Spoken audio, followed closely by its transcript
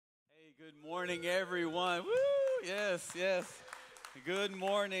Good morning, everyone. Woo! Yes, yes. Good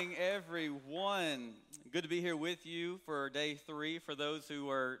morning, everyone. Good to be here with you for day 3. For those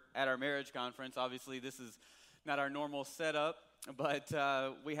who are at our marriage conference, obviously this is not our normal setup, but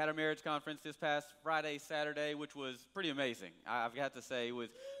we had our marriage conference this past Friday, Saturday, which was pretty amazing. I've got to say,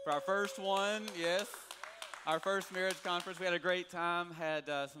 for our first one, yes, our first marriage conference, we had a great time. Had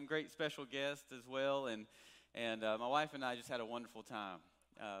some great special guests as well, and my wife and I just had a wonderful time.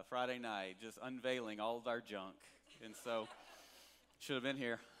 Friday night, just unveiling all of our junk. And so, should have been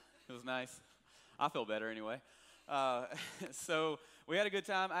here. It was nice. I feel better anyway. So, we had a good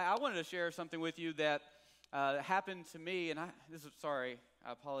time. I wanted to share something with you that happened to me, and I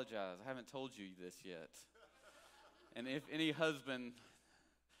apologize. I haven't told you this yet. And if any husband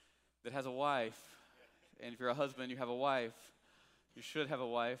that has a wife, and if you're a husband, you have a wife, you should have a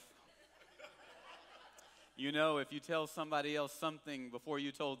wife. You know, if you tell somebody else something before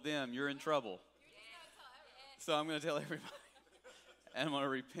you told them, you're in trouble. So I'm going to tell everybody. And I'm going to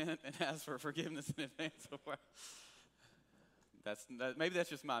repent and ask for forgiveness in advance. Maybe that's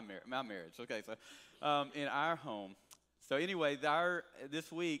just my marriage. Okay, so in our home. So anyway,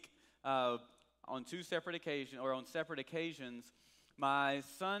 this week, on separate occasions, my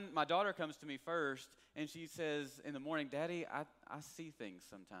daughter comes to me first, and she says in the morning, "Daddy, I see things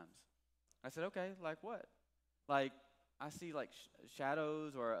sometimes." I said, "Okay, like what?" Like, I see like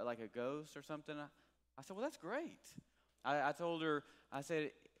shadows or like a ghost or something. I said, "Well, that's great." I told her, I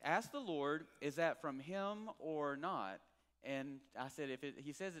said, "Ask the Lord, is that from Him or not?" And I said, if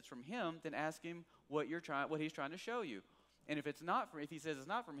He says it's from Him, then ask Him what He's trying to show you. And if He says it's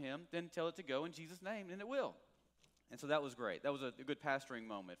not from Him, then tell it to go in Jesus' name, and it will. And so that was great. That was a good pastoring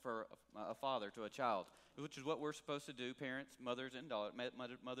moment for a father to a child, which is what we're supposed to do, parents, mothers and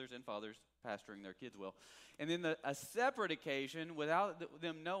fathers pastoring their kids well. And then a separate occasion, without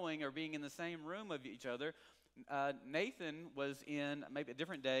them knowing or being in the same room of each other, Nathan was in maybe a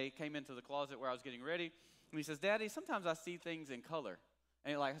different day, came into the closet where I was getting ready, and he says, "Daddy, sometimes I see things in color,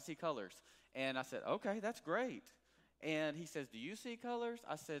 and I see colors." And I said, "Okay, that's great." And he says, "Do you see colors?"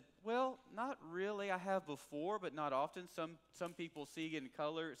 I said, "Well, not really. I have before, but not often. Some people see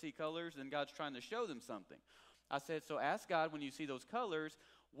colors, and God's trying to show them something." I said, "So ask God when you see those colors,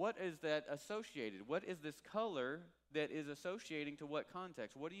 what is that associated? What is this color that is associating to what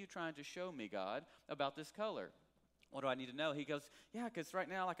context? What are you trying to show me, God, about this color? What do I need to know?" He goes, "Yeah, because right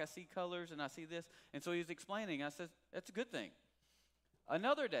now, I see colors and I see this." And so he's explaining. I said, "That's a good thing."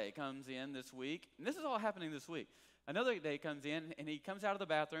 Another day comes in this week, and this is all happening this week. Another day comes in, and he comes out of the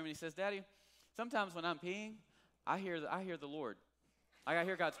bathroom, and he says, "Daddy, sometimes when I'm peeing, I hear the Lord. I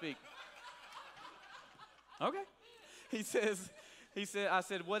hear God speak." Okay. I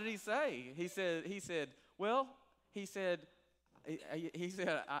said, "What did he say?" He said,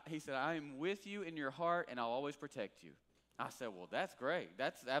 "I am with you in your heart, and I'll always protect you." I said, "Well, that's great.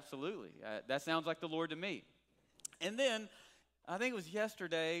 That's absolutely. That sounds like the Lord to me." And then, I think it was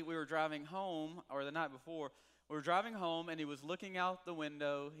yesterday, we were driving home, or the night before, we were driving home, and he was looking out the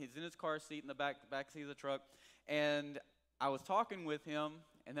window. He's in his car seat in the back seat of the truck, and I was talking with him,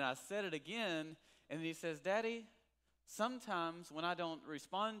 and then I said it again, and then he says, "Daddy, sometimes when I don't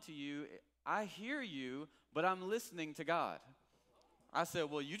respond to you, I hear you, but I'm listening to God." I said,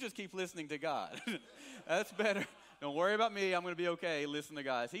 "Well, you just keep listening to God. That's better. Don't worry about me. I'm going to be okay. Listen to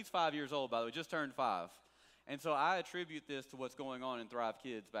God." He's 5 years old, by the way, just turned 5. And so I attribute this to what's going on in Thrive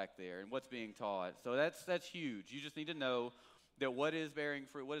Kids back there and what's being taught. So that's huge. You just need to know that what is bearing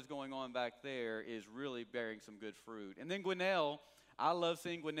fruit, what is going on back there is really bearing some good fruit. And then Gwinnell, I love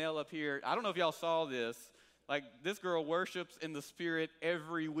seeing Gwinnell up here. I don't know if y'all saw this. Like, this girl worships in the Spirit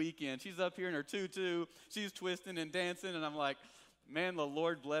every weekend. She's up here in her tutu. She's twisting and dancing, and I'm like, man, the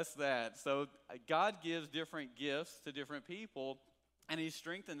Lord bless that. So God gives different gifts to different people, and He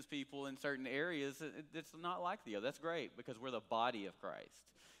strengthens people in certain areas. It's not like the other. That's great because we're the body of Christ.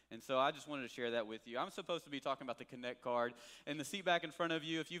 And so I just wanted to share that with you. I'm supposed to be talking about the Connect card. And the seat back in front of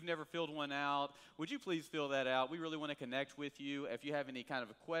you, if you've never filled one out, would you please fill that out? We really want to connect with you. If you have any kind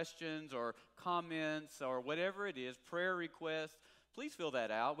of questions or comments or whatever it is, prayer requests, please fill that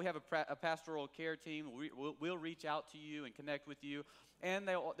out. We have a pastoral care team. We'll reach out to you and connect with you. And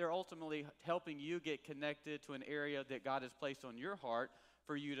they're ultimately helping you get connected to an area that God has placed on your heart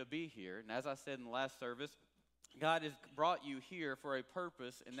for you to be here. And as I said in the last service, God has brought you here for a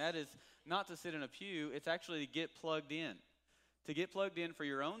purpose, and that is not to sit in a pew. It's actually to get plugged in. To get plugged in for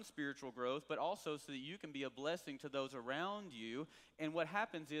your own spiritual growth, but also so that you can be a blessing to those around you. And what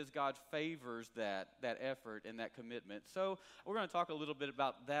happens is God favors that effort and that commitment. So we're going to talk a little bit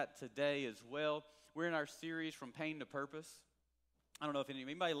about that today as well. We're in our series From Pain to Purpose. I don't know if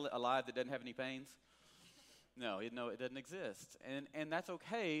anybody alive that doesn't have any pains. No, it doesn't exist. And that's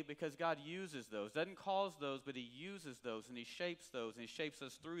okay because God uses those. Doesn't cause those, but he uses those, and he shapes those, and he shapes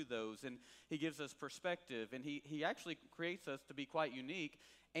us through those, and he gives us perspective, and he actually creates us to be quite unique,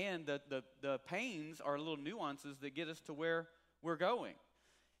 and the pains are little nuances that get us to where we're going.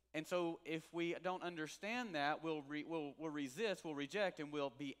 And so if we don't understand that, we'll resist, we'll reject, and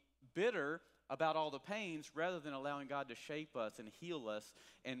we'll be bitter about all the pains rather than allowing God to shape us and heal us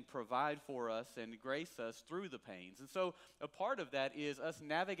and provide for us and grace us through the pains. And so a part of that is us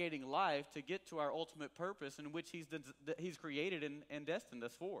navigating life to get to our ultimate purpose in which he's created and destined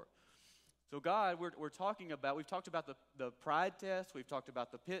us for. So God, we've talked about the pride test, we've talked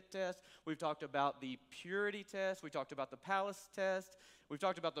about the pit test, we've talked about the purity test, we talked about the palace test, we've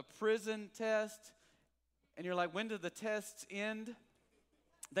talked about the prison test. And you're like, when do the tests end?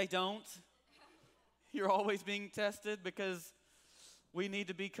 They don't. You're always being tested because we need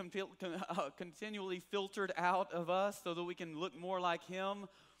to be continually filtered out of us so that we can look more like him.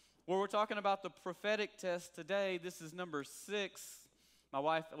 Well, we're talking about the prophetic test today. This is number 6. My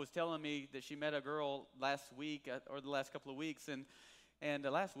wife was telling me that she met a girl last week, or the last couple of weeks, and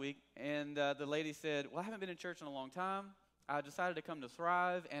last week, and the lady said, well, I haven't been in church in a long time. I decided to come to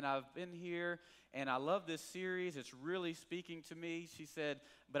Thrive, and I've been here, and I love this series. It's really speaking to me. She said,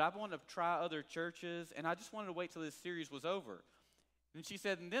 but I want to try other churches, and I just wanted to wait till this series was over. And she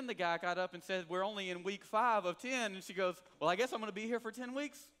said, and then the guy got up and said, we're only in week 5 of 10. And she goes, well, I guess I'm going to be here for 10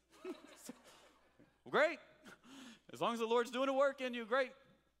 weeks. Well, great. As long as the Lord's doing a work in you, great.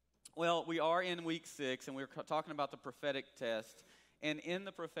 Well, we are in week 6, and we're talking about the prophetic test. And in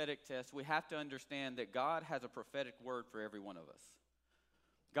the prophetic test, we have to understand that God has a prophetic word for every one of us.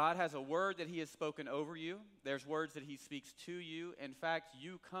 God has a word that he has spoken over you. There's words that he speaks to you. In fact,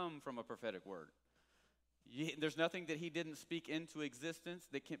 you come from a prophetic word. There's nothing that he didn't speak into existence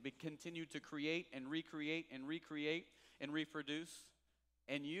that can be continued to create and recreate and recreate and reproduce.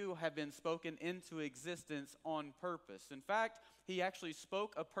 And you have been spoken into existence on purpose. In fact, he actually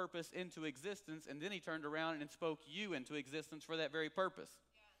spoke a purpose into existence, and then he turned around and spoke you into existence for that very purpose.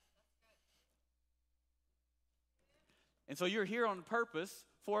 Yes, that's good. And so you're here on purpose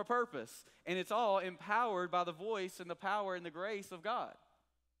for a purpose. And it's all empowered by the voice and the power and the grace of God.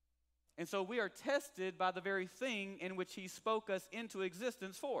 And so we are tested by the very thing in which he spoke us into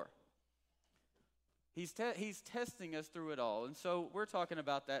existence for. He's testing us through it all. And so we're talking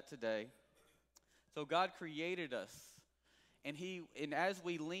about that today. So God created us. And as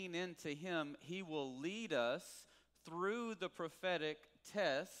we lean into him, he will lead us through the prophetic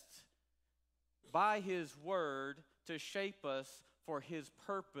test by his word to shape us for his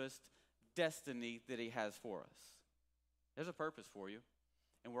purposed destiny that he has for us. There's a purpose for you.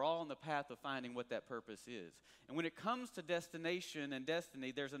 And we're all on the path of finding what that purpose is. And when it comes to destination and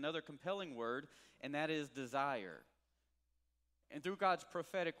destiny, there's another compelling word, and that is desire. And through God's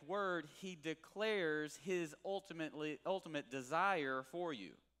prophetic word, he declares his ultimate desire for you.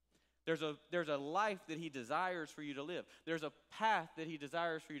 There's a life that he desires for you to live. There's a path that he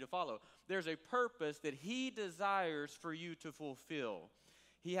desires for you to follow. There's a purpose that he desires for you to fulfill.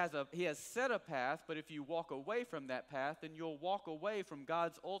 He has set a path, but if you walk away from that path, then you'll walk away from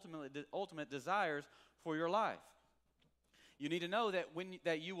God's ultimate desires for your life. You need to know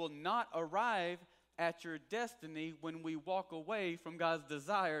that you will not arrive at your destiny when we walk away from God's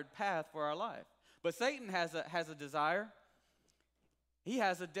desired path for our life. But Satan has a desire. He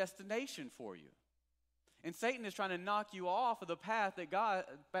has a destination for you. And Satan is trying to knock you off of the path of God,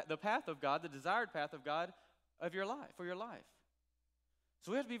 the desired path of God of your life, for your life.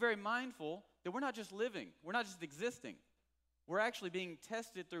 So we have to be very mindful that we're not just living, we're not just existing. We're actually being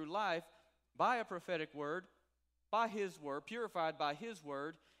tested through life by a prophetic word, by his word, purified by his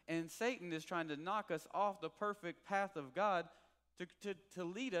word, and Satan is trying to knock us off the perfect path of God to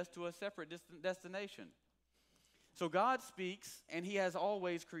lead us to a separate destination. So God speaks, and he has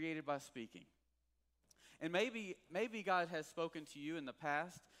always created by speaking. And maybe God has spoken to you in the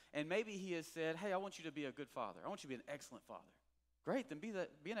past, and maybe he has said, hey, I want you to be a good father. I want you to be an excellent father. Great, then be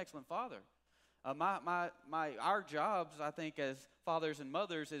an excellent father. Our jobs, I think, as fathers and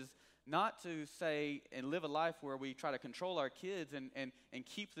mothers is not to say and live a life where we try to control our kids and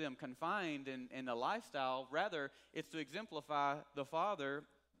keep them confined in a lifestyle. Rather, it's to exemplify the Father,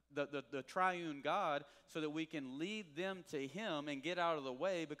 the triune God, so that we can lead them to him and get out of the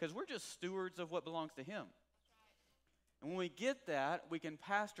way, because we're just stewards of what belongs to him. And when we get that, we can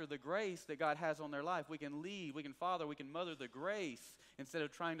pastor the grace that God has on their life. We can lead, we can father, we can mother the grace instead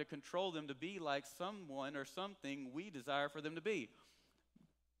of trying to control them to be like someone or something we desire for them to be.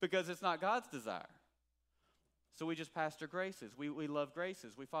 Because it's not God's desire. So we just pastor graces. We love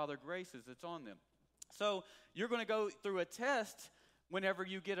graces. We father graces that's on them. So you're going to go through a test whenever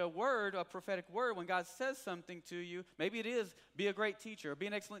you get a word, a prophetic word, when God says something to you. Maybe it is be a great teacher, be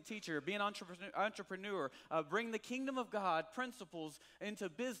an excellent teacher, be an entrepreneur, bring the kingdom of God principles into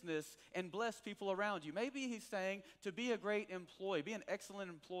business and bless people around you. Maybe he's saying to be a great employee, be an excellent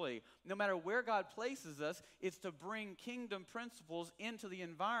employee. No matter where God places us, it's to bring kingdom principles into the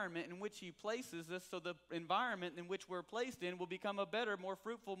environment in which he places us, so the environment in which we're placed in will become a better, more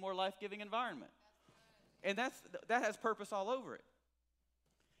fruitful, more life-giving environment. And that has purpose all over it.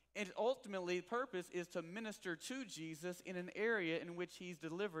 And ultimately, the purpose is to minister to Jesus in an area in which he's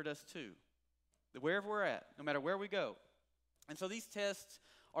delivered us to, wherever we're at, no matter where we go. And so these tests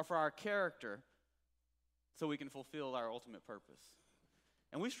are for our character so we can fulfill our ultimate purpose.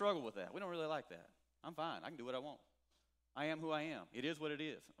 And we struggle with that. We don't really like that. I'm fine. I can do what I want. I am who I am. It is what it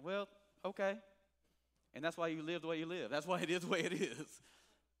is. Well, okay. And that's why you live the way you live. That's why it is the way it is.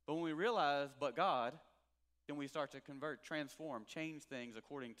 But when we realize, but God, then we start to convert, transform, change things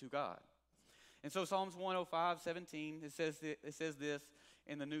according to God. And so Psalms 105:17, it says this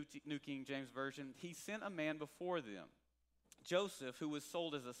in the New King James Version. He sent a man before them, Joseph, who was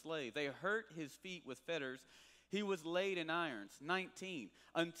sold as a slave. They hurt his feet with fetters. He was laid in irons. 19,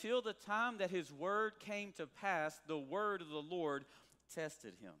 until the time that his word came to pass, the word of the Lord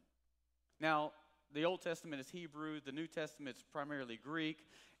tested him. Now, the Old Testament is Hebrew. The New Testament is primarily Greek.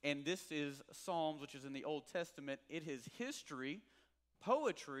 And this is Psalms, which is in the Old Testament. It is history,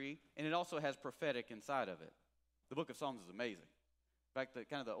 poetry, and it also has prophetic inside of it. The book of Psalms is amazing. In fact,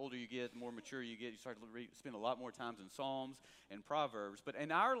 the older you get, the more mature you get, you start to spend a lot more times in Psalms and Proverbs. But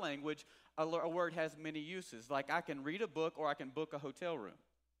in our language, a word has many uses. Like I can read a book or I can book a hotel room,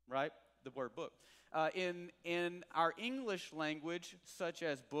 right? The word book. In our English language, such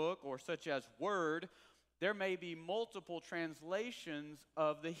as book or such as word, there may be multiple translations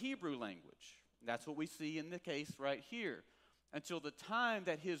of the Hebrew language. That's what we see in the case right here. Until the time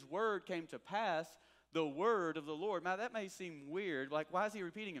that his word came to pass, the word of the Lord. Now that may seem weird. Like, why is he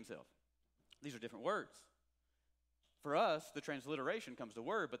repeating himself? These are different words. For us, the transliteration comes to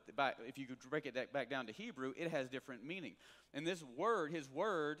word, but if you could break it back down to Hebrew, it has different meaning. And this word, his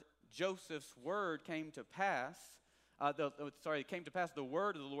word, Joseph's word came to pass. Came to pass, the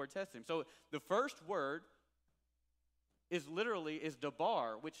word of the Lord tested him. So the first word is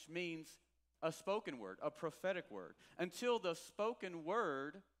dabar, which means a spoken word, a prophetic word. Until the spoken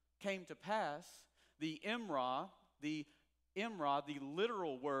word came to pass, the imra, the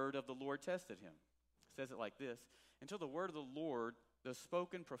literal word of the Lord tested him. It says it like this: until the word of the Lord, the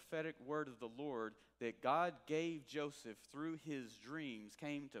spoken prophetic word of the Lord that God gave Joseph through his dreams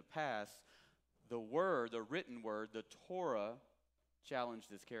came to pass, the word, the written word, the Torah, challenged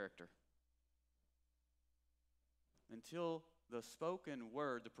his character. Until the spoken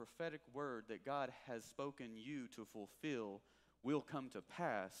word, the prophetic word that God has spoken you to fulfill will come to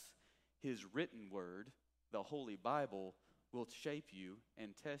pass, his written word, the Holy Bible, will shape you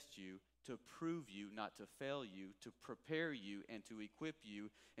and test you to prove you, not to fail you, to prepare you and to equip you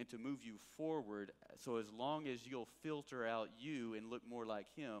and to move you forward. So as long as you'll filter out you and look more like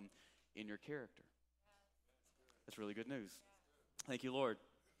him in your character. That's really good news. Thank you, Lord.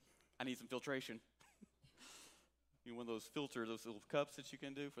 I need some filtration. You know, one of those filters, those little cups that you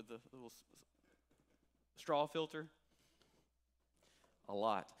can do for the little straw filter? A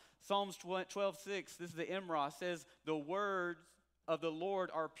lot. Psalms 12:6, this is the Imrah, says, the words of the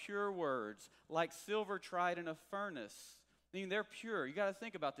Lord are pure words, like silver tried in a furnace. Meaning they're pure. You got to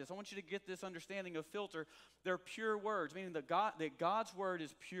think about this. I want you to get this understanding of filter. They're pure words, meaning that God's word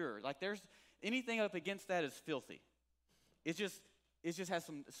is pure. Like there's anything up against that is filthy. It just has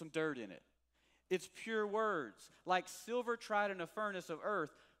some dirt in it. It's pure words, like silver tried in a furnace of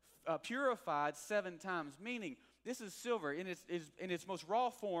earth, purified 7 times. Meaning this is silver in its most raw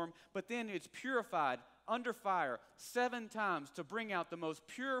form, but then it's purified under fire 7 times to bring out the most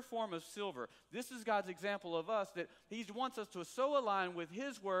pure form of silver. This is God's example of us, that he wants us to so align with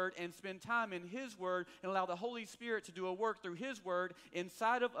his word and spend time in his word and allow the Holy Spirit to do a work through his word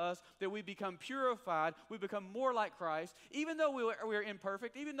inside of us that we become purified, we become more like Christ, even though we're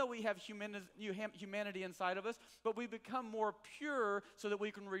imperfect, even though we have humanity inside of us, but we become more pure so that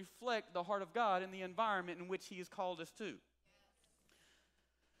we can reflect the heart of God in the environment in which he has called us to.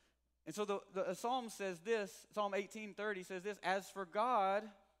 And so the Psalm says this, Psalm 18:30 says this: as for God,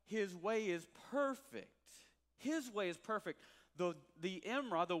 his way is perfect. His way is perfect. The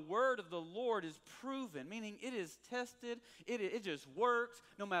Emra, the word of the Lord, is proven, meaning it is tested. It just works.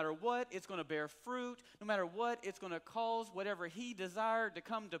 No matter what, it's going to bear fruit. No matter what, it's going to cause whatever he desired to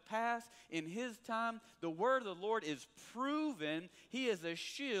come to pass in his time. The word of the Lord is proven. He is a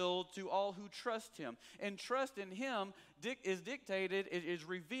shield to all who trust him. And trust in him is dictated, is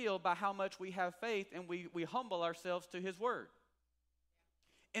revealed by how much we have faith and we humble ourselves to his word.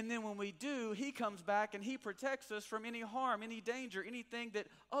 And then when we do, he comes back and he protects us from any harm, any danger, anything that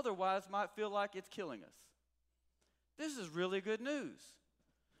otherwise might feel like it's killing us. This is really good news.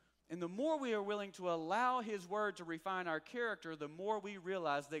 And the more we are willing to allow his word to refine our character, the more we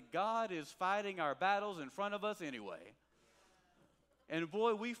realize that God is fighting our battles in front of us anyway. And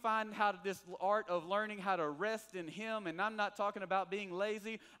boy, we find this art of learning how to rest in him. And I'm not talking about being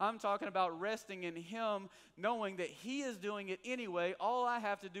lazy. I'm talking about resting in him, knowing that he is doing it anyway. All I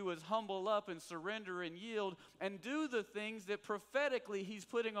have to do is humble up and surrender and yield and do the things that prophetically he's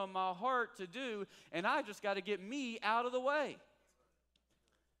putting on my heart to do. And I just got to get me out of the way.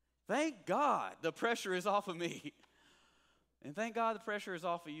 Thank God the pressure is off of me. And thank God the pressure is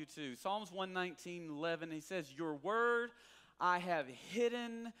off of you too. Psalms 119:11, he says, your word I have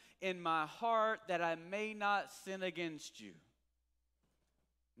hidden in my heart that I may not sin against you.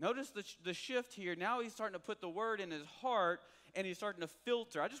 Notice the shift here. Now he's starting to put the word in his heart and he's starting to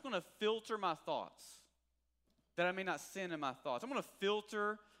filter. I just want to filter my thoughts that I may not sin in my thoughts. I'm going to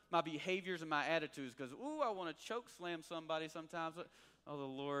filter my behaviors and my attitudes because, I want to choke slam somebody sometimes. Oh, the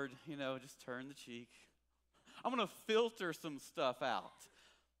Lord, just turn the cheek. I'm going to filter some stuff out.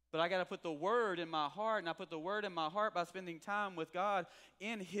 But I got to put the word in my heart, and I put the word in my heart by spending time with God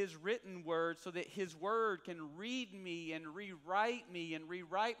in his written word so that his word can read me and rewrite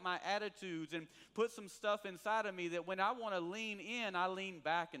my attitudes and put some stuff inside of me that when I want to lean in, I lean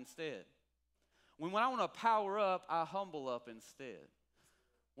back instead. When I want to power up, I humble up instead.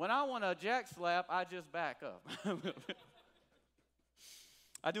 When I want to jack slap, I just back up.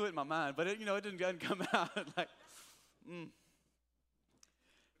 I do it in my mind, but it doesn't come out like,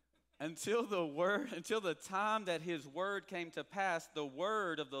 Until the time that his word came to pass, the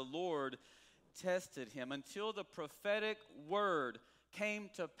word of the Lord tested him. Until the prophetic word came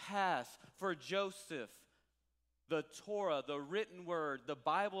to pass for Joseph, the Torah, the written word, the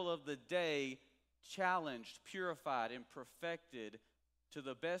Bible of the day, challenged, purified, and perfected to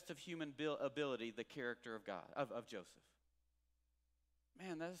the best of human ability the character of God, of Joseph.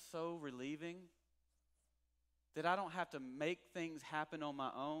 Man, that's so relieving that I don't have to make things happen on my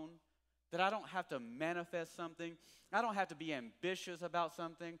own. That I don't have to manifest something. I don't have to be ambitious about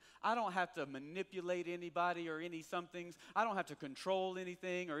something. I don't have to manipulate anybody or any somethings. I don't have to control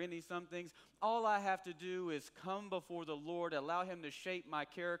anything or any somethings. All I have to do is come before the Lord, allow him to shape my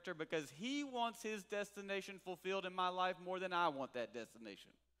character because he wants his destination fulfilled in my life more than I want that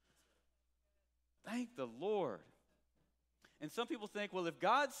destination. Thank the Lord. And some people think, well, if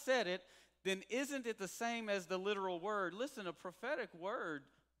God said it, then isn't it the same as the literal word? Listen, a prophetic word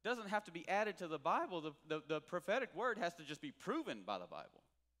doesn't have to be added to the Bible. The prophetic word has to just be proven by the Bible.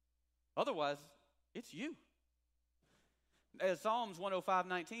 Otherwise, it's you. As Psalms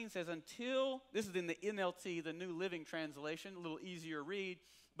 105:19 says, this is in the NLT, the New Living Translation, a little easier read,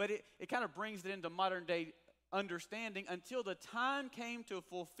 but it kind of brings it into modern day understanding until the time came to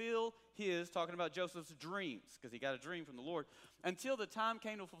fulfill talking about Joseph's dreams, because he got a dream from the Lord. Until the time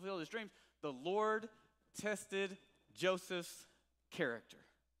came to fulfill his dreams, the Lord tested Joseph's character.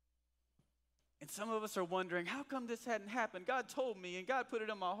 And some of us are wondering, how come this hadn't happened? God told me, and God put it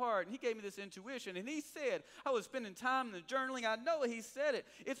in my heart, and he gave me this intuition, and he said, I was spending time in the journaling. I know he said it.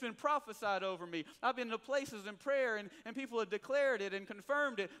 It's been prophesied over me. I've been to places in prayer, and people have declared it and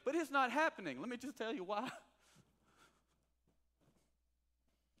confirmed it, but it's not happening. Let me just tell you why.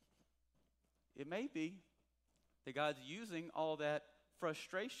 It may be that God's using all that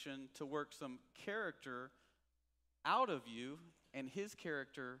frustration to work some character out of you and his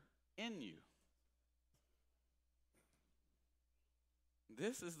character in you.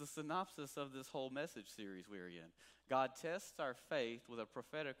 This is the synopsis of this whole message series we're in. God tests our faith with a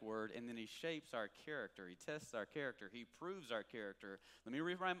prophetic word, and then he shapes our character. He tests our character. He proves our character. Let me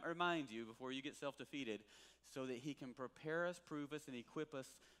remind you before you get self-defeated, so that he can prepare us, prove us, and equip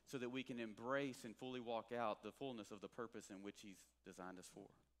us so that we can embrace and fully walk out the fullness of the purpose in which he's designed us for.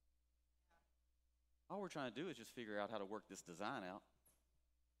 All we're trying to do is just figure out how to work this design out.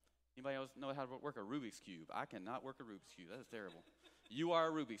 Anybody else know how to work a Rubik's Cube? I cannot work a Rubik's Cube. That is terrible. You are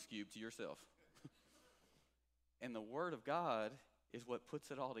a Rubik's Cube to yourself. And the Word of God is what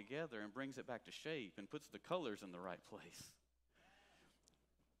puts it all together and brings it back to shape and puts the colors in the right place.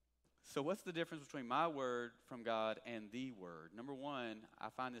 So what's the difference between my word from God and the word? Number one, I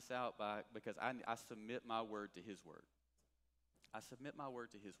find this out because I submit my word to his word. I submit my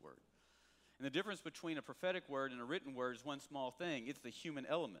word to his word. And the difference between a prophetic word and a written word is one small thing. It's the human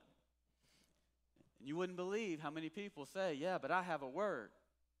element. And you wouldn't believe how many people say, yeah, but I have a word.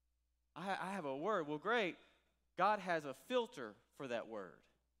 I have a word. Well, great. God has a filter for that word.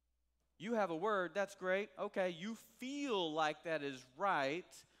 You have a word, that's great. Okay, you feel like that is right.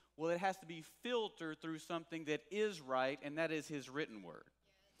 Well, it has to be filtered through something that is right, and that is his written word.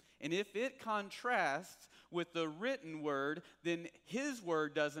 And if it contrasts with the written word, then his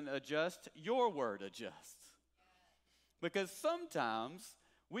word doesn't adjust, your word adjusts. Because sometimes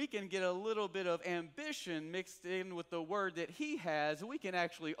we can get a little bit of ambition mixed in with the word that he has. We can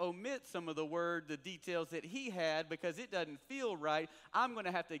actually omit some of the details that he had because it doesn't feel right. I'm going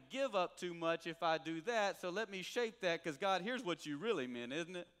to have to give up too much if I do that, so let me shape that because, God, here's what you really meant,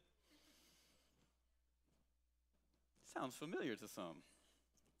 isn't it? Sounds familiar to some.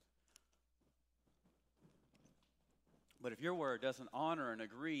 But if your word doesn't honor and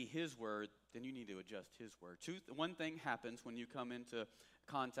agree his word, then you need to adjust his word. One thing happens when you come into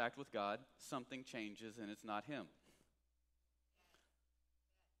contact with God, something changes and it's not him.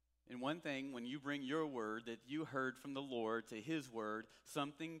 And one thing, when you bring your word that you heard from the Lord to his word,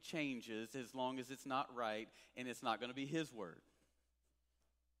 something changes as long as it's not right, and it's not going to be his word.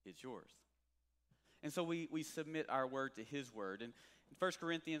 It's yours. And so we submit our word to his word. And 1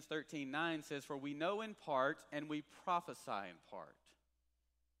 Corinthians 13:9 says, "For we know in part and we prophesy in part."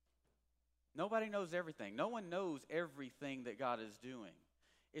 Nobody knows everything. No one knows everything that God is doing.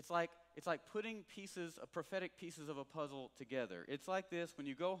 It's like putting prophetic pieces of a puzzle together. It's like this: when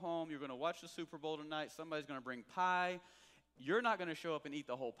you go home, you're going to watch the Super Bowl tonight. Somebody's going to bring pie. You're not going to show up and eat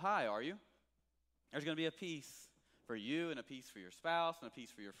the whole pie, are you? There's going to be a piece for you and a piece for your spouse and a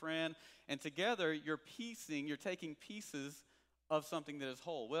piece for your friend. And together, you're taking pieces of something that is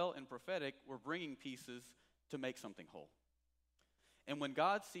whole. Well, in prophetic, we're bringing pieces to make something whole. And when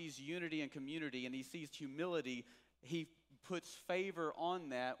God sees unity and community and he sees humility, he puts favor on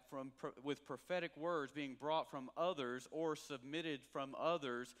that with prophetic words being brought from others or submitted from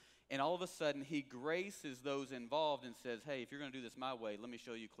others. And all of a sudden, he graces those involved and says, hey, if you're going to do this my way, let me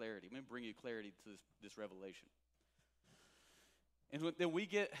show you clarity. Let me bring you clarity to this revelation. And then we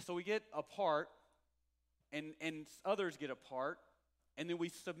get a part, and others get a part, and then we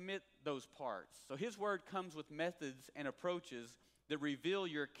submit those parts. So his word comes with methods and approaches that reveal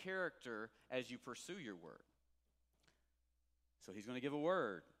your character as you pursue your word. So he's going to give a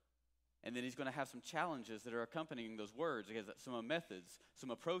word, and then he's going to have some challenges that are accompanying those words. He has some methods, some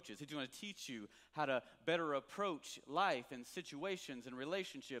approaches. He's going to teach you how to better approach life and situations and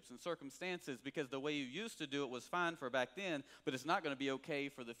relationships and circumstances, because the way you used to do it was fine for back then, but it's not going to be okay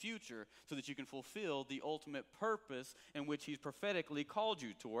for the future, so that you can fulfill the ultimate purpose in which he's prophetically called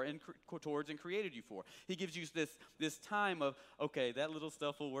you towards and created you for. He gives you this time of, okay, that little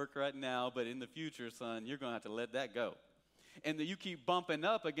stuff will work right now, but in the future, son, you're going to have to let that go. And that you keep bumping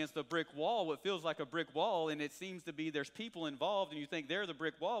up against a brick wall, what feels like a brick wall, and it seems to be there's people involved, and you think they're the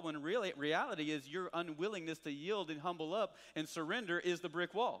brick wall, when reality is your unwillingness to yield and humble up and surrender is the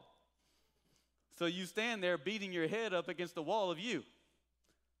brick wall. So you stand there beating your head up against the wall of you.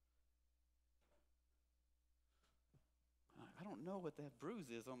 I don't know what that bruise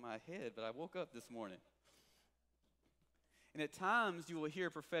is on my head, but I woke up this morning. And at times you will hear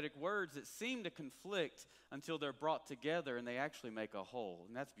prophetic words that seem to conflict until they're brought together and they actually make a whole.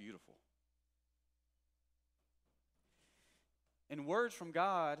 And that's beautiful. And words from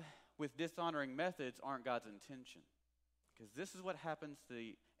God with dishonoring methods aren't God's intention. Because this is what happens to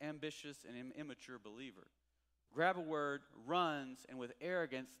the ambitious and immature believer. Grab a word, runs, and with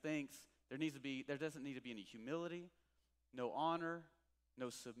arrogance thinks there doesn't need to be any humility, no honor, no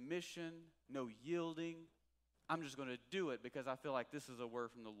submission, no yielding. I'm just going to do it because I feel like this is a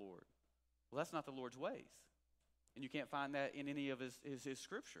word from the Lord. Well, that's not the Lord's ways. And you can't find that in any of his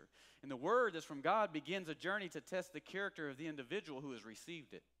scripture. And the word that's from God begins a journey to test the character of the individual who has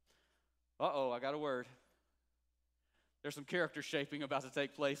received it. I got a word. There's some character shaping about to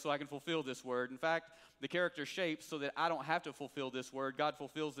take place so I can fulfill this word. In fact, the character shapes so that I don't have to fulfill this word. God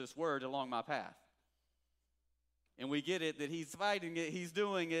fulfills this word along my path. And we get it that he's fighting it, he's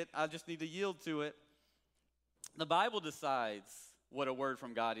doing it, I just need to yield to it. The Bible decides what a word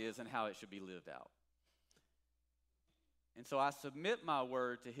from God is and how it should be lived out. And so I submit my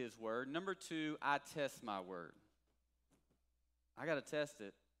word to his word. Number 2, I test my word. I got to test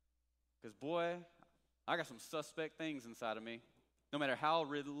it because, boy, I got some suspect things inside of me, no matter how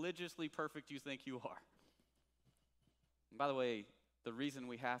religiously perfect you think you are. And by the way, the reason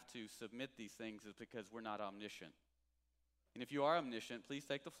we have to submit these things is because we're not omniscient. And if you are omniscient, please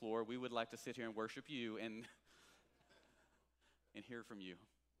take the floor. We would like to sit here and worship you and hear from you.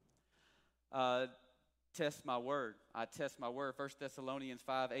 Test my word. I test my word. 1 Thessalonians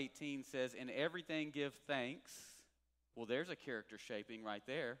 5:18 says, "In everything give thanks." Well, there's a character shaping right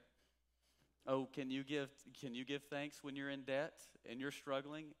there. Oh, can you give thanks when you're in debt and you're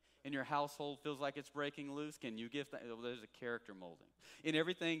struggling and your household feels like it's breaking loose? Can you give thanks? Well, there's a character molding. In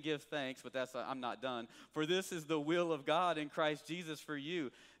everything give thanks, but I'm not done. For this is the will of God in Christ Jesus for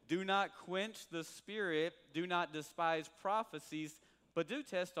you. Do not quench the spirit, do not despise prophecies, but do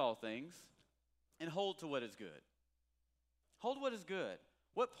test all things and hold to what is good. Hold what is good.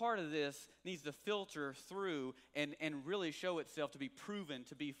 What part of this needs to filter through and really show itself to be proven,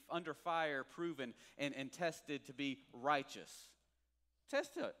 to be under fire, proven, and tested to be righteous?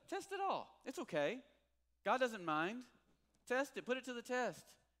 Test it. Test it all. It's okay. God doesn't mind. Test it. Put it to the test.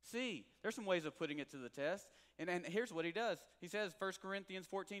 See. There's some ways of putting it to the test. And here's what he does. He says, 1 Corinthians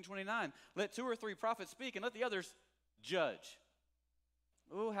 14:29, let 2 or 3 prophets speak and let the others judge.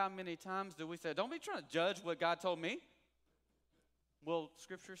 Oh, how many times do we say, don't be trying to judge what God told me? Well,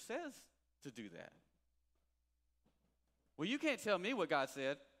 Scripture says to do that. Well, you can't tell me what God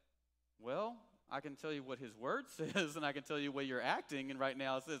said. Well, I can tell you what His Word says, and I can tell you where you're acting. And right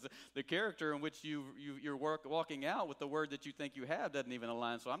now it says the character in which you're walking out with the word that you think you have doesn't even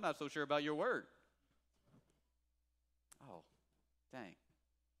align, so I'm not so sure about your word. Oh, dang.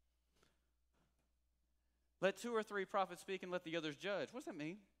 Let 2 or 3 prophets speak and let the others judge. What does that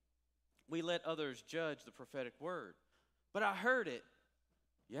mean? We let others judge the prophetic word. But I heard it.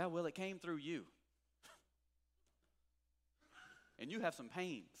 Yeah, well, it came through you. And you have some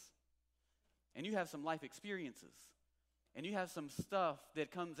pains. And you have some life experiences. And you have some stuff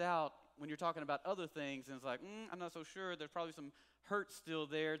that comes out when you're talking about other things. And it's like, I'm not so sure. There's probably some hurt still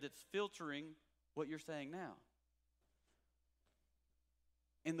there that's filtering what you're saying now.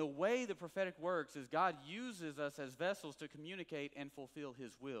 And the way the prophetic works is God uses us as vessels to communicate and fulfill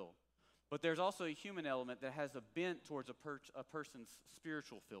His will. But there's also a human element that has a bent towards a person's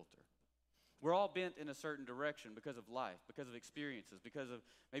spiritual filter. We're all bent in a certain direction because of life, because of experiences, because of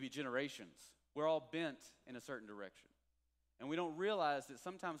maybe generations. We're all bent in a certain direction. And we don't realize that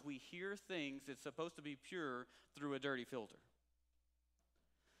sometimes we hear things that's supposed to be pure through a dirty filter.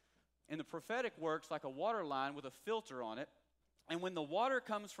 And the prophetic works like a water line with a filter on it. And when the water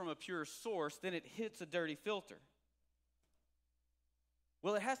comes from a pure source, then it hits a dirty filter.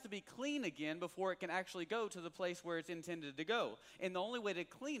 Well, it has to be clean again before it can actually go to the place where it's intended to go. And the only way to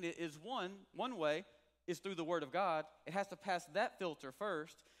clean it is one way is through the Word of God. It has to pass that filter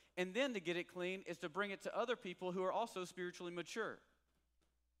first. And then to get it clean is to bring it to other people who are also spiritually mature.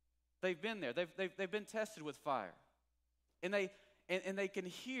 They've been there. They've been tested with fire. And they can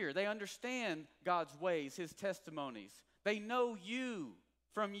hear. They understand God's ways, His testimonies. They know you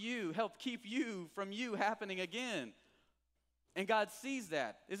from you, help keep you from you happening again. And God sees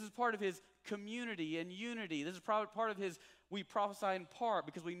that. This is part of His community and unity. This is part of His, we prophesy in part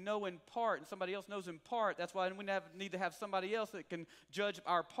because we know in part and somebody else knows in part. That's why we need to have somebody else that can judge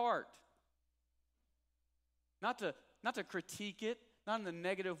our part. Not to critique it, not in a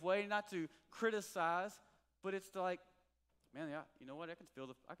negative way, not to criticize, but it's like, man, yeah, you know what? I can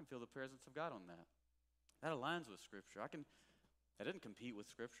feel the presence of God on that. That aligns with Scripture. That doesn't compete with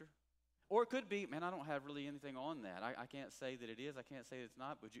Scripture. Or it could be, man, I don't have really anything on that. I can't say that it is. I can't say it's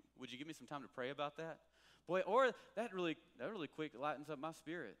not. Would you give me some time to pray about that? Boy, or that really quick lightens up my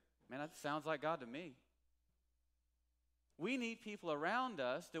spirit. Man, that sounds like God to me. We need people around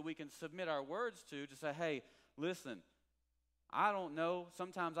us that we can submit our words to say, hey, listen, I don't know.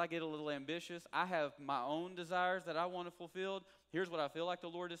 Sometimes I get a little ambitious. I have my own desires that I want to fulfill. Here's what I feel like the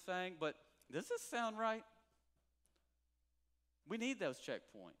Lord is saying, but does this sound right? We need those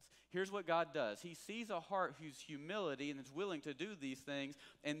checkpoints. Here's what God does. He sees a heart whose humility and is willing to do these things,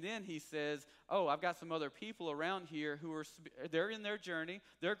 and then He says, oh, I've got some other people around here they're in their journey,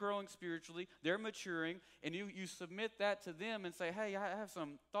 they're growing spiritually, they're maturing, and you submit that to them and say, hey, I have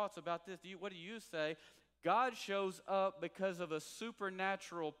some thoughts about this. What do you say? God shows up because of a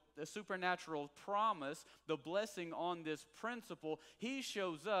supernatural promise, the blessing on this principle. He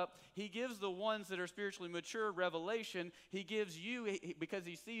shows up. He gives the ones that are spiritually mature revelation. He gives you, because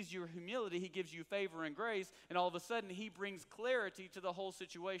He sees your humility, He gives you favor and grace, and all of a sudden He brings clarity to the whole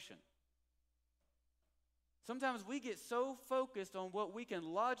situation. Sometimes we get so focused on what we can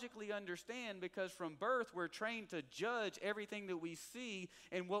logically understand because from birth we're trained to judge everything that we see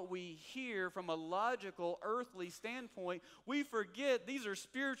and what we hear from a logical, earthly standpoint. We forget these are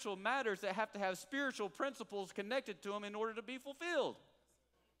spiritual matters that have to have spiritual principles connected to them in order to be fulfilled.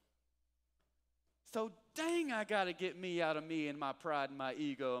 So dang, I got to get me out of me and my pride and my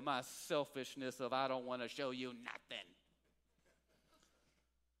ego and my selfishness of I don't want to show you nothing.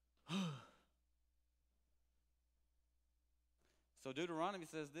 So Deuteronomy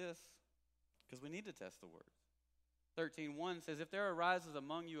says this, because we need to test the word. 13:1 says, if there arises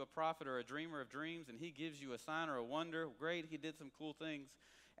among you a prophet or a dreamer of dreams, and he gives you a sign or a wonder, great, he did some cool things,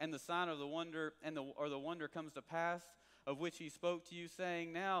 and the sign of the wonder or the wonder comes to pass, of which he spoke to you,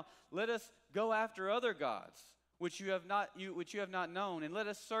 saying, now let us go after other gods, which you have not known, and let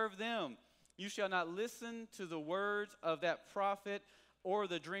us serve them. You shall not listen to the words of that prophet or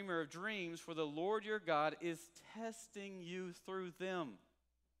the dreamer of dreams, for the Lord your God is testing you through them,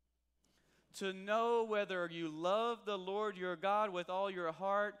 to know whether you love the Lord your God with all your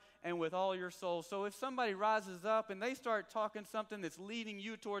heart and with all your soul. So if somebody rises up and they start talking something that's leading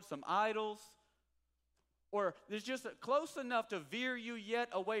you towards some idols, or there's just close enough to veer you yet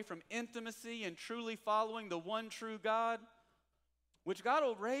away from intimacy and truly following the one true God, which God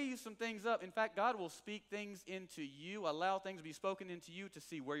will raise some things up. In fact, God will speak things into you, allow things to be spoken into you to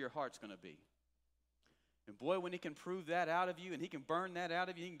see where your heart's going to be. And boy, when he can prove that out of you and he can burn that out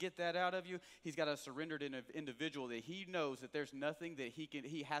of you, he can get that out of you, he's got a surrendered individual that he knows that there's nothing that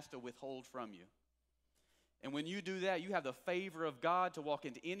he has to withhold from you. And when you do that, you have the favor of God to walk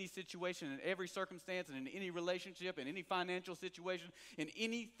into any situation, in every circumstance, and in any relationship, in any financial situation, in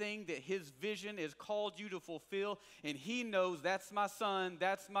anything that his vision has called you to fulfill. And he knows that's my son,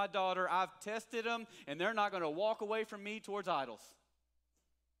 that's my daughter. I've tested them, and they're not going to walk away from me towards idols.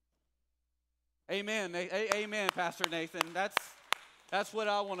 Amen. Amen, Pastor Nathan. That's what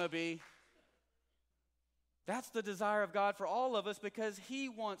I want to be. That's the desire of God for all of us, because he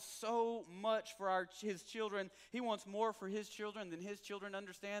wants so much for his children. He wants more for his children than his children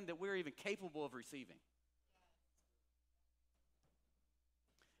understand that we're even capable of receiving.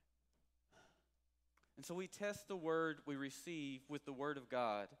 And so we test the word we receive with the word of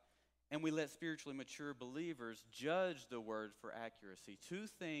God, and we let spiritually mature believers judge the word for accuracy. Two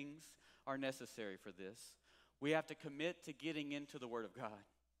things are necessary for this. We have to commit to getting into the word of God.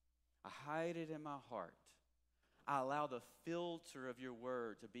 I hide it in my heart. I allow the filter of your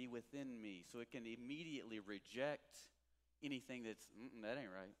word to be within me so it can immediately reject anything that's, that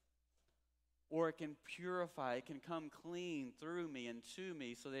ain't right. Or it can purify, it can come clean through me and to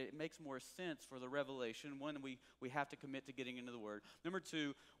me so that it makes more sense for the revelation. One, we have to commit to getting into the word. Number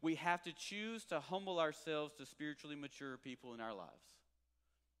two, we have to choose to humble ourselves to spiritually mature people in our lives.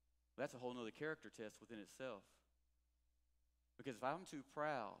 That's a whole nother character test within itself. Because if I'm too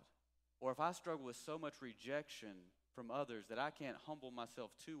proud, or if I struggle with so much rejection from others that I can't humble myself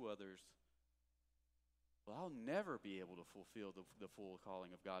to others, well, I'll never be able to fulfill the full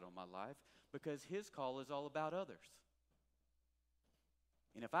calling of God on my life, because his call is all about others.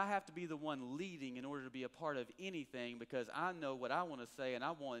 And if I have to be the one leading in order to be a part of anything because I know what I want to say and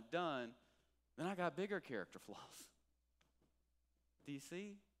I want it done, then I got bigger character flaws. Do you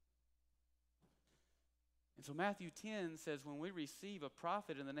see? And so Matthew 10 says when we receive a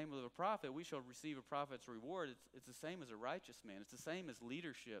prophet in the name of a prophet, we shall receive a prophet's reward. It's the same as a righteous man. It's the same as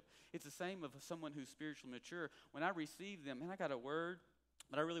leadership. It's the same of someone who's spiritually mature. When I receive them, man, I got a word,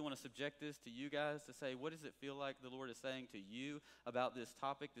 but I really want to subject this to you guys to say, what does it feel like the Lord is saying to you about this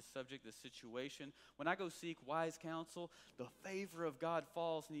topic, this subject, this situation? When I go seek wise counsel, the favor of God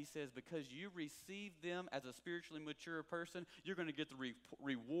falls, and he says, because you receive them as a spiritually mature person, you're going to get the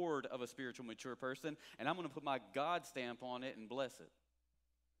reward of a spiritual mature person, and I'm going to put my God stamp on it and bless it.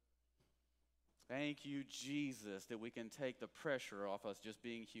 Thank you, Jesus, that we can take the pressure off us just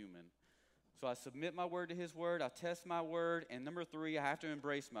being human. So I submit my word to his word. I test my word. And number three, I have to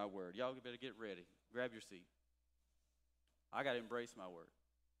embrace my word. Y'all better get ready. Grab your seat. I got to embrace my word.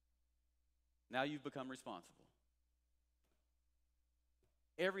 Now you've become responsible.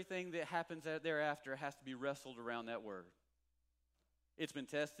 Everything that happens thereafter has to be wrestled around that word. It's been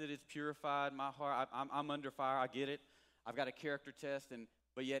tested. It's purified my heart. I'm under fire. I get it. I've got a character test.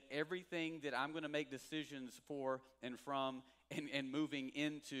 But yet everything that I'm going to make decisions for and from and moving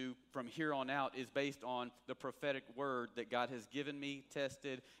into from here on out is based on the prophetic word that God has given me,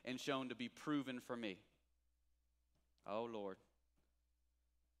 tested, and shown to be proven for me. Oh, Lord.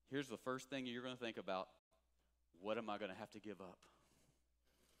 Here's the first thing you're going to think about. What am I going to have to give up?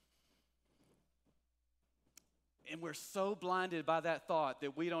 And we're so blinded by that thought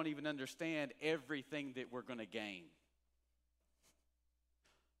that we don't even understand everything that we're going to gain.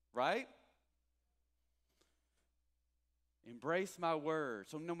 Right? Embrace my word.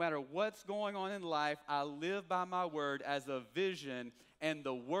 So no matter what's going on in life, I live by my word as a vision, and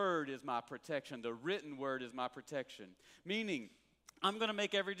the word is my protection. The written word is my protection. Meaning, I'm going to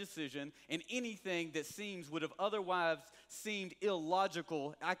make every decision, and anything that would have otherwise seemed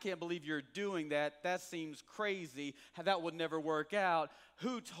illogical. I can't believe you're doing that. That seems crazy. That would never work out.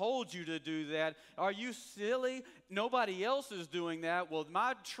 Who told you to do that? Are you silly? Nobody else is doing that. Well,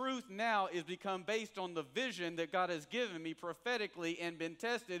 my truth now is become based on the vision that God has given me prophetically and been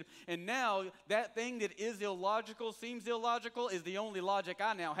tested. And now that thing that is illogical, seems illogical, is the only logic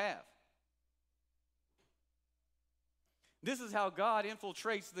I now have. This is how God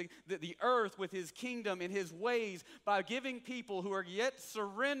infiltrates the earth with his kingdom and his ways, by giving people who are yet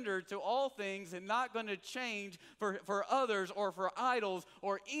surrendered to all things and not going to change for others or for idols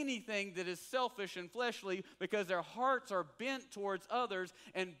or anything that is selfish and fleshly, because their hearts are bent towards others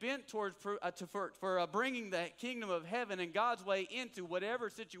and bent towards bringing the kingdom of heaven and God's way into whatever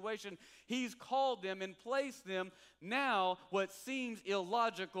situation he's called them and placed them. Now, what seems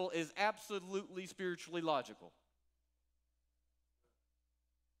illogical is absolutely spiritually logical.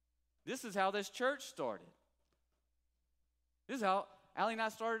 This is how this church started. This is how Allie and I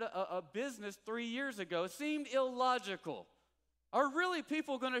started a business 3 years ago. It seemed illogical. Are really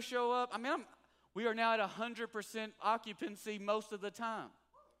people going to show up? I mean, we are now at 100% occupancy most of the time.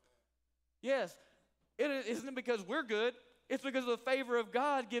 Yes, it isn't because we're good. It's because of the favor of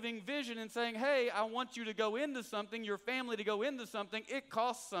God giving vision and saying, hey, I want you to go into something, your family to go into something. It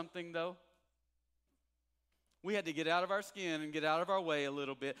costs something, though. We had to get out of our skin and get out of our way a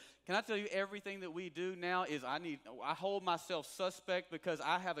little bit. Can I tell you, everything that we do now is I hold myself suspect because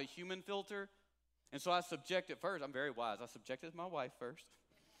I have a human filter. And so I subject it first. I'm very wise. I subject it to my wife first.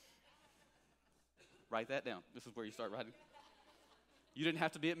 Write that down. This is where you start writing. You didn't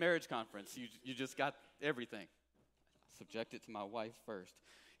have to be at marriage conference. You just got everything. Subject it to my wife first.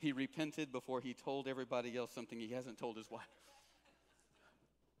 He repented before he told everybody else something he hasn't told his wife.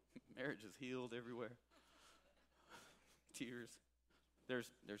 Marriage is healed everywhere. Tears. There's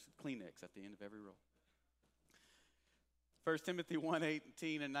Kleenex at the end of every roll. 1 Timothy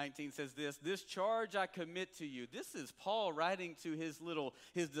 1:18 and 19 says this charge I commit to you. This is Paul writing to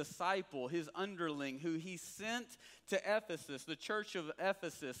his disciple, his underling, who he sent to Ephesus, the church of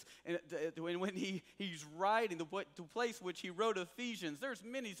Ephesus. And when he's writing, the place which he wrote Ephesians, there's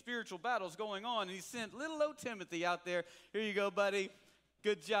many spiritual battles going on. And he sent little old Timothy out there. Here you go, buddy.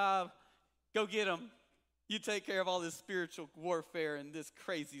 Good job. Go get him. You take care of all this spiritual warfare and this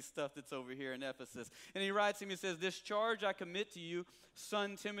crazy stuff that's over here in Ephesus. And he writes him, he says, this charge I commit to you,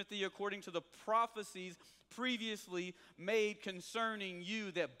 son Timothy, according to the prophecies previously made concerning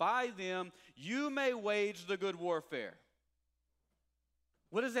you, that by them you may wage the good warfare.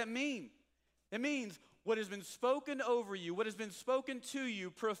 What does that mean? It means what has been spoken over you, what has been spoken to you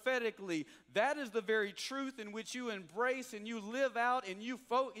prophetically, that is the very truth in which you embrace and you live out and you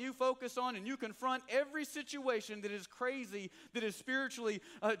focus on, and you confront every situation that is crazy, that is spiritually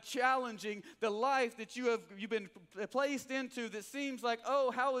challenging, the life that you've been placed into that seems like,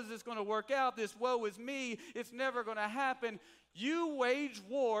 oh, how is this going to work out? This woe is me. It's never going to happen. You wage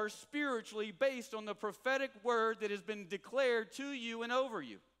war spiritually based on the prophetic word that has been declared to you and over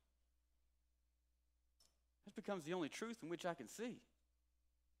you. This becomes the only truth in which I can see.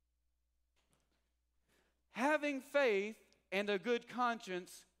 Having faith and a good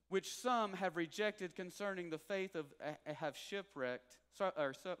conscience, which some have rejected concerning the faith have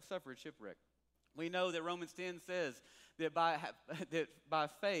suffered shipwreck. We know that Romans 10 says that by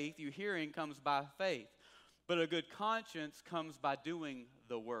faith, hearing comes by faith. But a good conscience comes by doing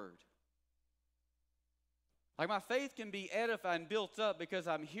the word. Like my faith can be edified and built up because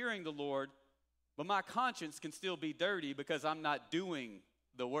I'm hearing the Lord, but my conscience can still be dirty because I'm not doing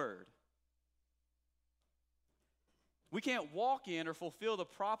the word. We can't walk in or fulfill the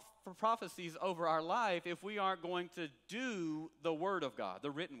prophecies over our life if we aren't going to do the word of God,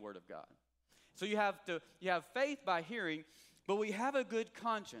 the written word of God. So you have faith by hearing, but we have a good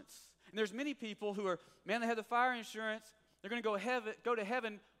conscience. And there's many people who they have the fire insurance, they're going to go to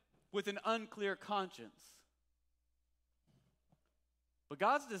heaven with an unclear conscience. But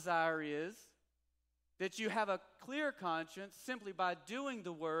God's desire is that you have a clear conscience simply by doing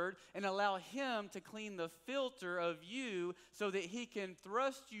the word and allow him to clean the filter of you so that he can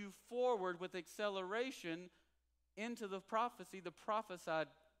thrust you forward with acceleration into the prophecy, the prophesied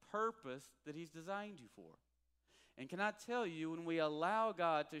purpose that he's designed you for. And can I tell you, when we allow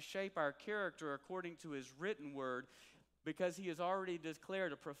God to shape our character according to his written word, because he has already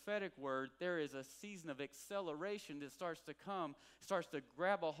declared a prophetic word, there is a season of acceleration that starts to come, starts to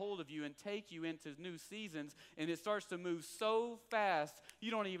grab a hold of you and take you into new seasons, and it starts to move so fast,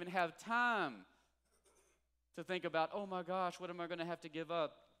 you don't even have time to think about, oh my gosh, what am I going to have to give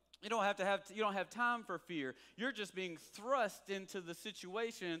up? You don't have time for fear. You're just being thrust into the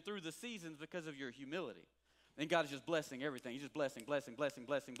situation and through the seasons because of your humility. And God is just blessing everything. He's just blessing.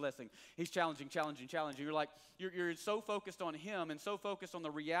 He's challenging. You're so focused on him and so focused on the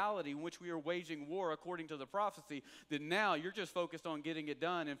reality in which we are waging war according to the prophecy that now you're just focused on getting it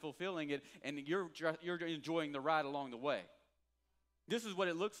done and fulfilling it, and you're enjoying the ride along the way. This is what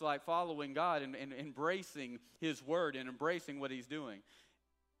it looks like following God and embracing his word and embracing what he's doing.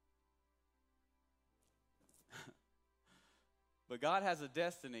 But God has a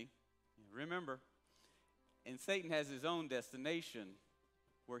destiny, remember, and Satan has his own destination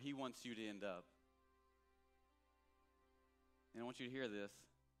where he wants you to end up. And I want you to hear this.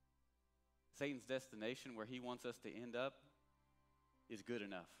 Satan's destination where he wants us to end up is good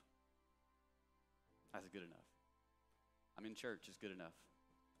enough. That's good enough. I'm in church, it's good enough.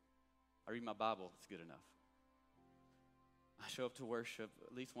 I read my Bible, it's good enough. I show up to worship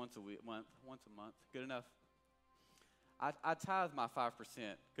at least once a month, good enough. I tithe my 5%,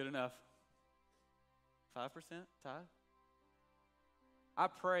 good enough. 5% tithe? I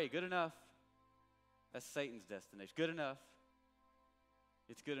pray, good enough. That's Satan's destination. Good enough.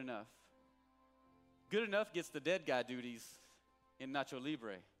 It's good enough. Good enough gets the dead guy duties in Nacho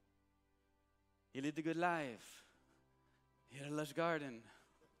Libre. He lived a good life. He had a lush garden.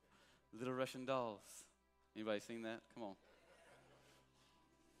 Little Russian dolls. Anybody seen that? Come on.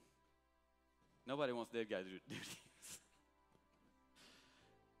 Nobody wants dead guy duties.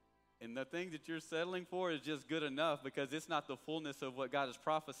 And the thing that you're settling for is just good enough because it's not the fullness of what God has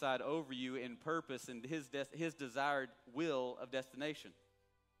prophesied over you in purpose and his desired will of destination.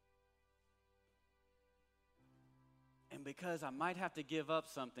 And because I might have to give up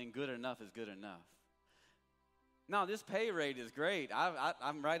something, good enough is good enough. Now, this pay rate is great.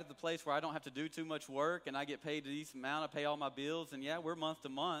 I'm right at the place where I don't have to do too much work and I get paid a decent amount. I pay all my bills, and yeah, we're month to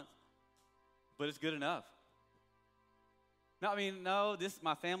month, but it's good enough. No,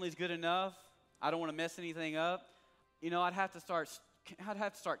 my family's good enough. I don't want to mess anything up. I'd have to start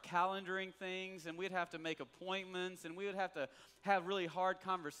calendaring things, and we'd have to make appointments, and we would have to have really hard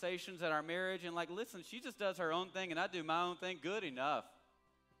conversations at our marriage, and listen, she just does her own thing, and I do my own thing. Good enough.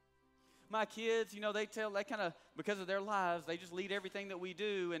 My kids, they kind of, because of their lives, they just lead everything that we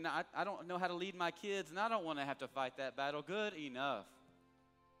do, and I don't know how to lead my kids, and I don't want to have to fight that battle. Good enough.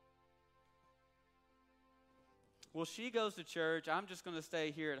 Well, she goes to church. I'm just going to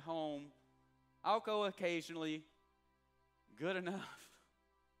stay here at home. I'll go occasionally. Good enough.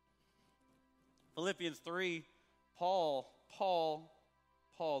 Philippians 3, Paul,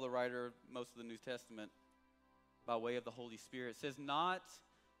 the writer of most of the New Testament, by way of the Holy Spirit, says, not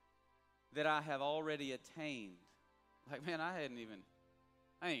that I have already attained. I ain't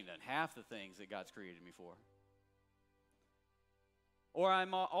even done half the things that God's created me for. Or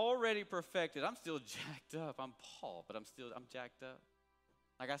I'm already perfected. I'm still jacked up. I'm Paul, but I'm jacked up.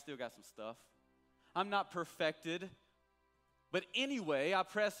 I still got some stuff. I'm not perfected. But anyway, I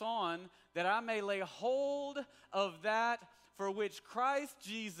press on that I may lay hold of that for which Christ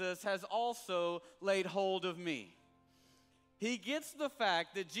Jesus has also laid hold of me. He gets the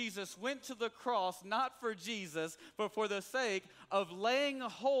fact that Jesus went to the cross not for Jesus, but for the sake of laying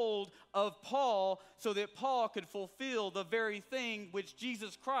hold of Paul so that Paul could fulfill the very thing which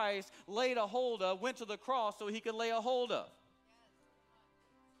Jesus Christ laid a hold of, went to the cross so he could lay a hold of.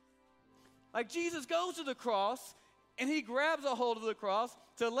 Jesus goes to the cross and he grabs a hold of the cross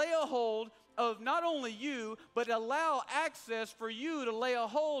to lay a hold of not only you, but allow access for you to lay a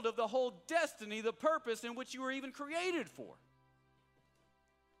hold of the whole destiny, the purpose in which you were even created for.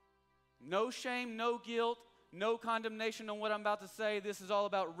 No shame, no guilt, no condemnation on what I'm about to say. This is all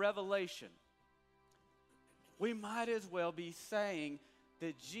about revelation. We might as well be saying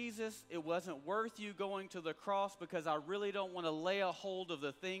that Jesus, it wasn't worth you going to the cross because I really don't want to lay a hold of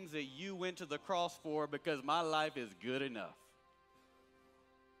the things that you went to the cross for because my life is good enough.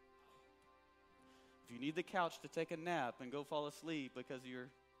 If you need the couch to take a nap and go fall asleep because you're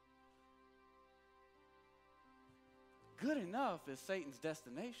good enough is Satan's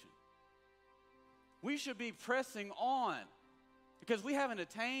destination. We should be pressing on because we haven't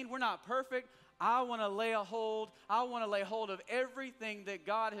attained. We're not perfect. I want to lay hold of everything that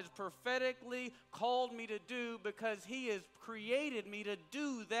God has prophetically called me to do because he has created me to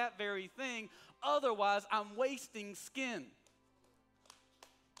do that very thing Otherwise, I'm wasting skin.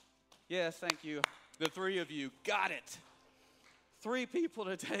 Yes, thank you. The three of you got it. 3 people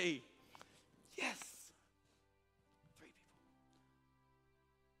today. Yes. 3 people.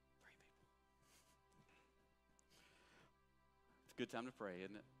 3 people. It's a good time to pray,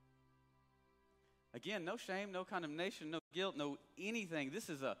 isn't it? Again, no shame, no condemnation, no guilt, no anything. This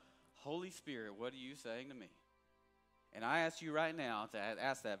is a Holy Spirit, what are you saying to me? And I ask you right now to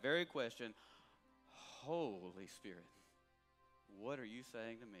ask that very question, Holy Spirit, what are you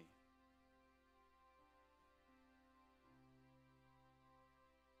saying to me?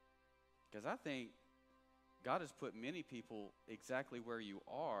 Because I think God has put many people exactly where you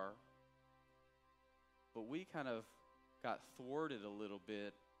are, but we kind of got thwarted a little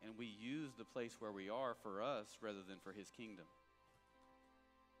bit, and we use the place where we are for us rather than for His kingdom.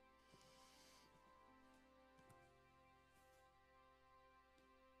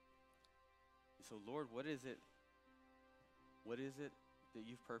 So, Lord, what is it? What is it that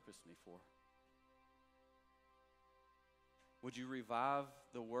you've purposed me for? Would you revive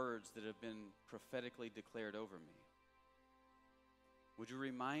the words that have been prophetically declared over me? Would you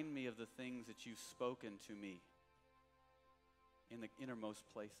remind me of the things that you've spoken to me in the innermost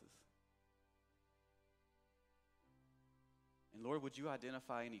places? And Lord, would you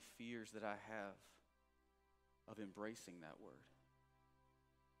identify any fears that I have of embracing that word?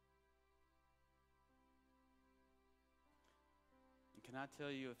 Can I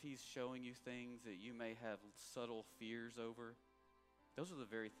tell you, if He's showing you things that you may have subtle fears over, those are the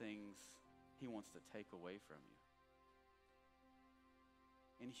very things He wants to take away from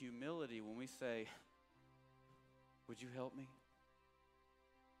you. In humility, when we say, would you help me?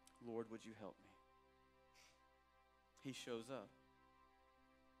 Lord, would you help me? He shows up.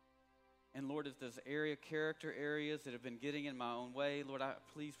 And Lord, if there's character areas that have been getting in my own way, Lord,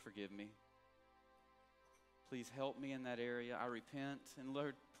 please forgive me. Please help me in that area. I repent. And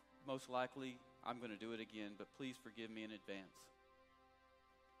Lord, most likely, I'm going to do it again, but please forgive me in advance.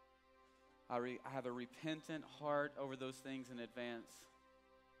 I have a repentant heart over those things in advance.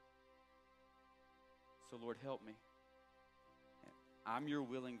 So Lord, help me. I'm your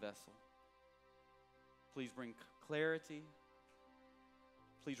willing vessel. Please bring clarity.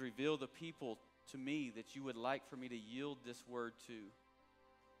 Please reveal the people to me that you would like for me to yield this word to.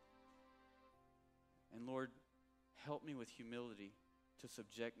 And Lord, help me with humility to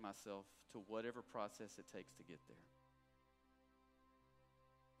subject myself to whatever process it takes to get there.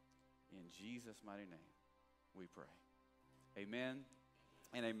 In Jesus' mighty name, we pray. Amen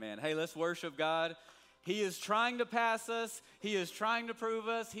and amen. Hey, let's worship God. He is trying to pass us. He is trying to prove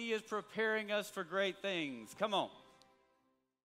us. He is preparing us for great things. Come on.